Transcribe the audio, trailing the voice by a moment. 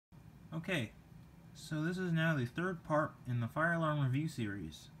Okay, so this is now the third part in the fire alarm review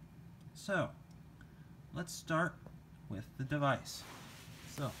series. So, let's start with the device.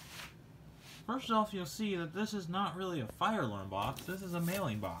 So, first off, you'll see that this is not really a fire alarm box, this is a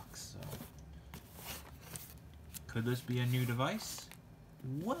mailing box. So, could this be a new device?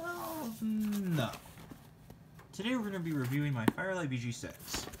 Well, no. Today we're going to be reviewing my Lite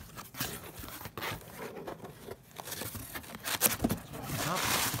BG-6.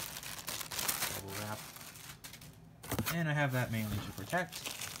 And I have that mainly to protect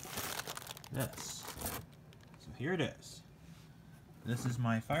this. So here it is. This is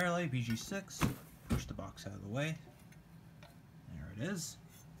my Lite BG-6. Push the box out of the way. There it is.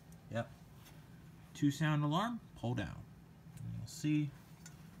 Yep. 2-sound alarm, pull down. And you'll see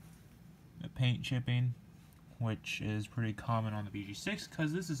the paint chipping, which is pretty common on the BG-6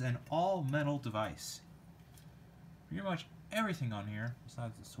 because this is an all-metal device. Pretty much everything on here,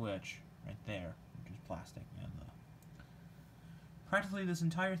 besides the switch right there, which is plastic, and practically this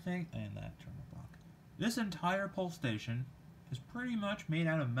entire thing, and that terminal block. This entire pulse station is pretty much made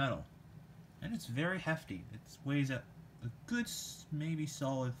out of metal, and it's very hefty. It weighs a good, maybe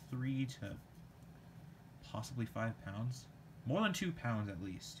solid 3 to possibly 5 pounds. More than 2 pounds at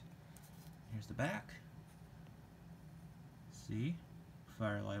least. Here's the back. See?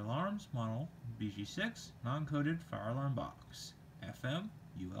 Firelight alarms, model BG-6, non-coded fire alarm box. FM,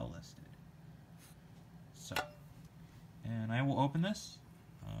 UL listed. So, and I will open this,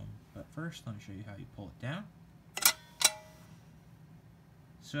 but first let me show you how you pull it down.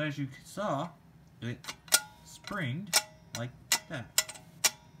 So as you saw, it springed like that.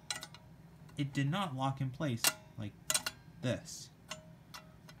 It did not lock in place like this,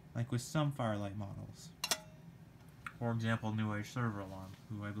 like with some Firelight models. For example, New Age Server Alarm,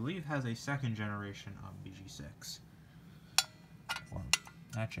 who I believe has a second generation of BG-6. Or,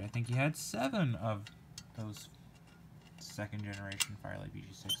 actually, I think he had 7 of those second generation Firelight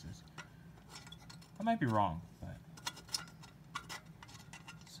BG-6s. I might be wrong, but...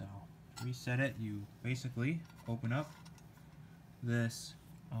 So, reset it, you basically open up this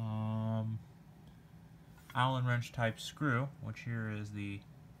Allen wrench type screw, which here is the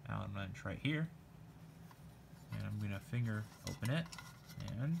Allen wrench right here. And I'm going to finger open it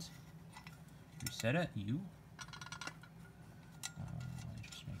and reset it. Let me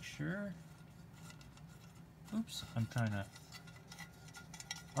just make sure. Oops, I'm trying to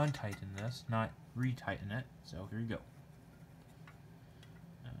untighten this, not retighten it. So here you go.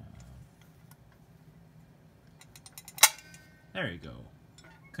 There you go.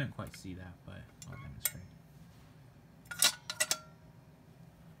 Couldn't quite see that, but I'll demonstrate.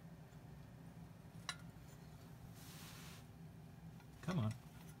 Come on.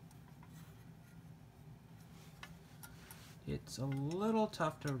 It's a little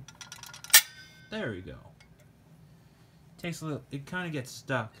tough to... There we go. Takes a little... It kind of gets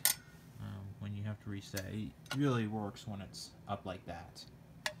stuck when you have to reset. It really works when it's up like that.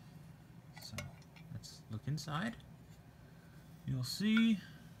 So, let's look inside. You'll see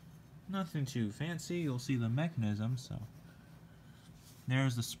nothing too fancy. You'll see the mechanism. So,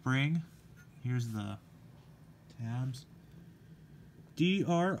 there's the spring. Here's the tabs.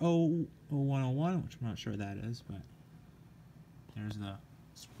 DR0101, which I'm not sure what that is, but there's the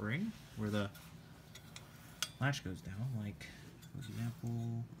spring where the latch goes down, like, for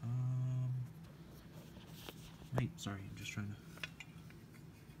example, wait, sorry, I'm just trying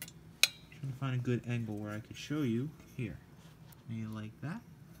to find a good angle where I could show you here. Maybe like that.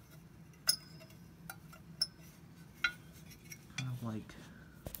 Kind of like,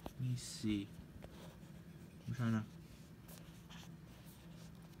 let me see. I'm trying to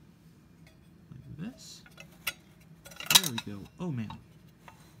this. There we go. Oh man.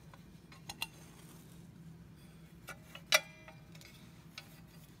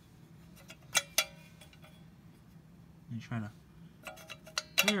 And try to.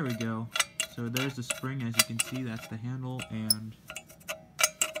 There we go. So there's the spring, as you can see. That's the handle, and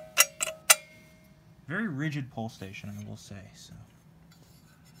very rigid pull station, I will say. So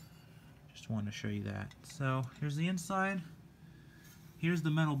just wanted to show you that. So here's the inside. Here's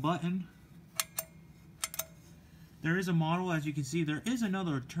the metal button. There is a model, as you can see, there is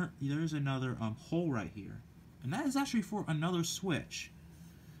another hole right here, and that is actually for another switch,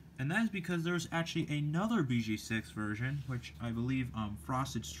 and that is because there's actually another BG-6 version, which I believe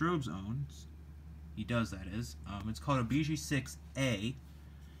Frosted Strobes owns. He does, that is. It's called a BG-6A,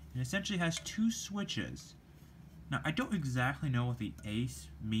 and essentially has 2 switches. Now, I don't exactly know what the A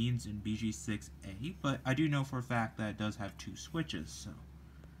means in BG-6A, but I do know for a fact that it does have 2 switches. So.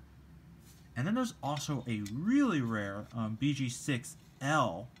 And then there's also a really rare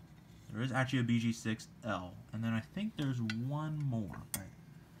BG-6L, There is actually a BG-6L, and then I think there's one more, but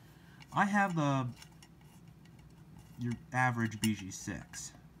I have your average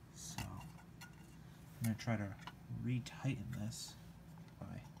BG-6, so I'm going to try to retighten this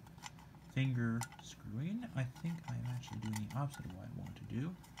by finger screwing. I think I'm actually doing the opposite of what I want to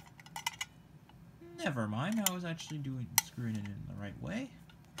do. Never mind, I was actually screwing it in the right way.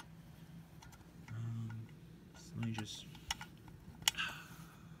 So let me just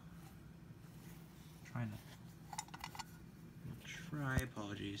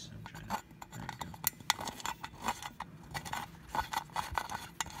apologies, I'm trying to, there we go.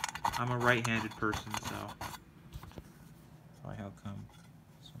 I'm a right-handed person, so that's probably how come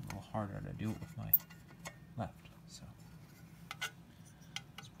it's a little harder to do it with my left. So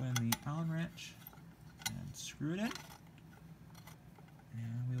let's put in the Allen wrench and screw it in,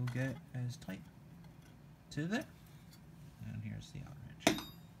 and we will get as tight to there. And here's the Allen wrench.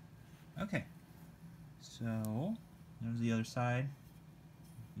 Okay, so there's the other side.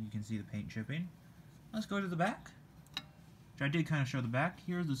 You can see the paint chipping. Let's go to the back, which I did kind of show the back.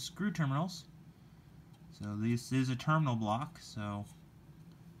 Here are the screw terminals. So this is a terminal block, so,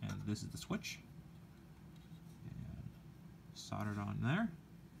 and this is the switch. And soldered on there.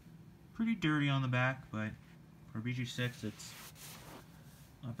 Pretty dirty on the back, but for BG-6 it's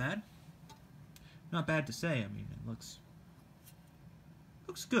not bad. Not bad to say, I mean, it looks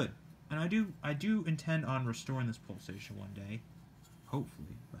good. And I do intend on restoring this pull station one day,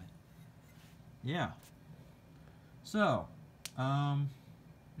 hopefully, but yeah. So, now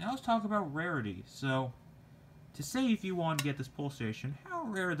let's talk about rarity. So, to say if you want to get this pull station, how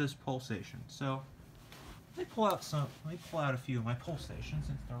rare is this pull station? So, let me pull out a few of my pull stations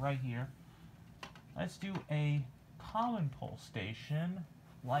since they're right here. Let's do a common pull station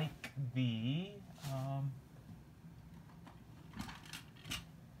like the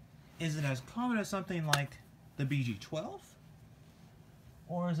is it as common as something like the BG-12?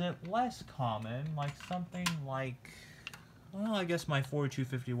 Or is it less common, like something like, well, I guess my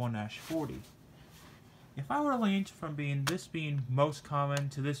 4251-40? If I were to link from this being most common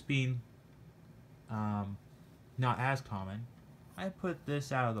to this being not as common, I'd put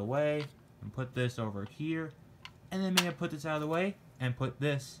this out of the way and put this over here, and then maybe put this out of the way and put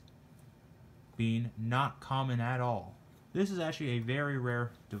this being not common at all. This is actually a very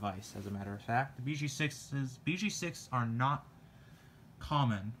rare device, as a matter of fact. The BG-6 are not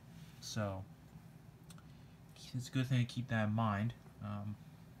common, so it's a good thing to keep that in mind.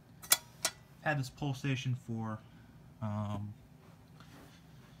 Had this pull station for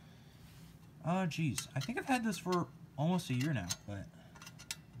geez, I think I've had this for almost a year now, but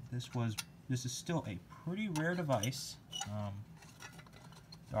this is still a pretty rare device.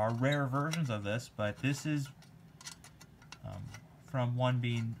 There are rare versions of this, but this is from 1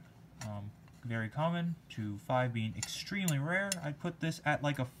 being very common to 5 being extremely rare. I'd put this at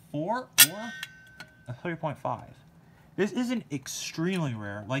like a 4 or a 3.5. This isn't extremely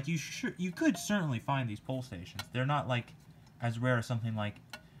rare. Like you could certainly find these pull stations. They're not like as rare as something like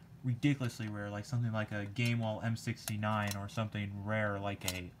ridiculously rare, like something like a Gamewell M69 or something rare like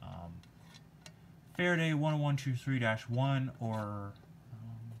a Faraday 10123-1 or I'm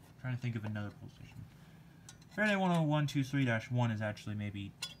trying to think of another pull station. Faraday 10123-1 is actually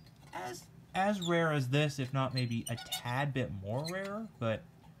maybe as rare as this, if not maybe a tad bit more rare, but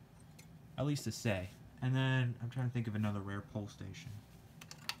at least to say. And then I'm trying to think of another rare pull station.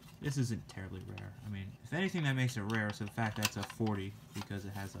 This isn't terribly rare. I mean, if anything that makes it rare is the fact that it's a 40 because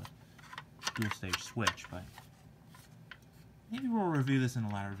it has a dual stage switch, but maybe we'll review this in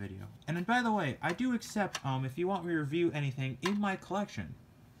a later video. And then, by the way, I do accept, if you want me to review anything in my collection,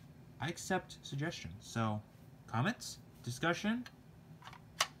 I accept suggestions. So, comments, discussion,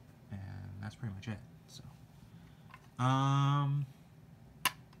 and that's pretty much it. So,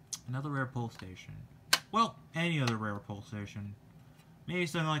 another rare pull station. Well, any other rare pull station. Maybe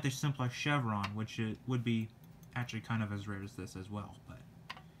something like the Simplex Chevron, which it would be actually kind of as rare as this as well, but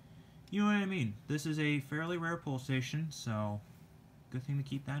you know what I mean. This is a fairly rare pull station, so good thing to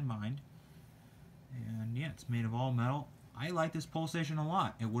keep that in mind. And yeah, it's made of all metal. I like this pull station a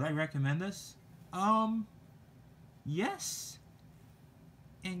lot. And would I recommend this? Yes.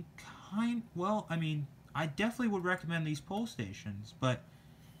 And well, I mean, I definitely would recommend these pull stations, but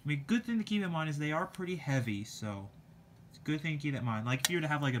I mean, good thing to keep in mind is they are pretty heavy, so it's a good thing to keep that in mind. Like if you were to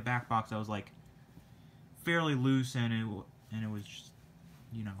have like a back box that was like fairly loose and it was just,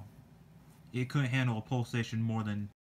 you know, it couldn't handle a pull station more than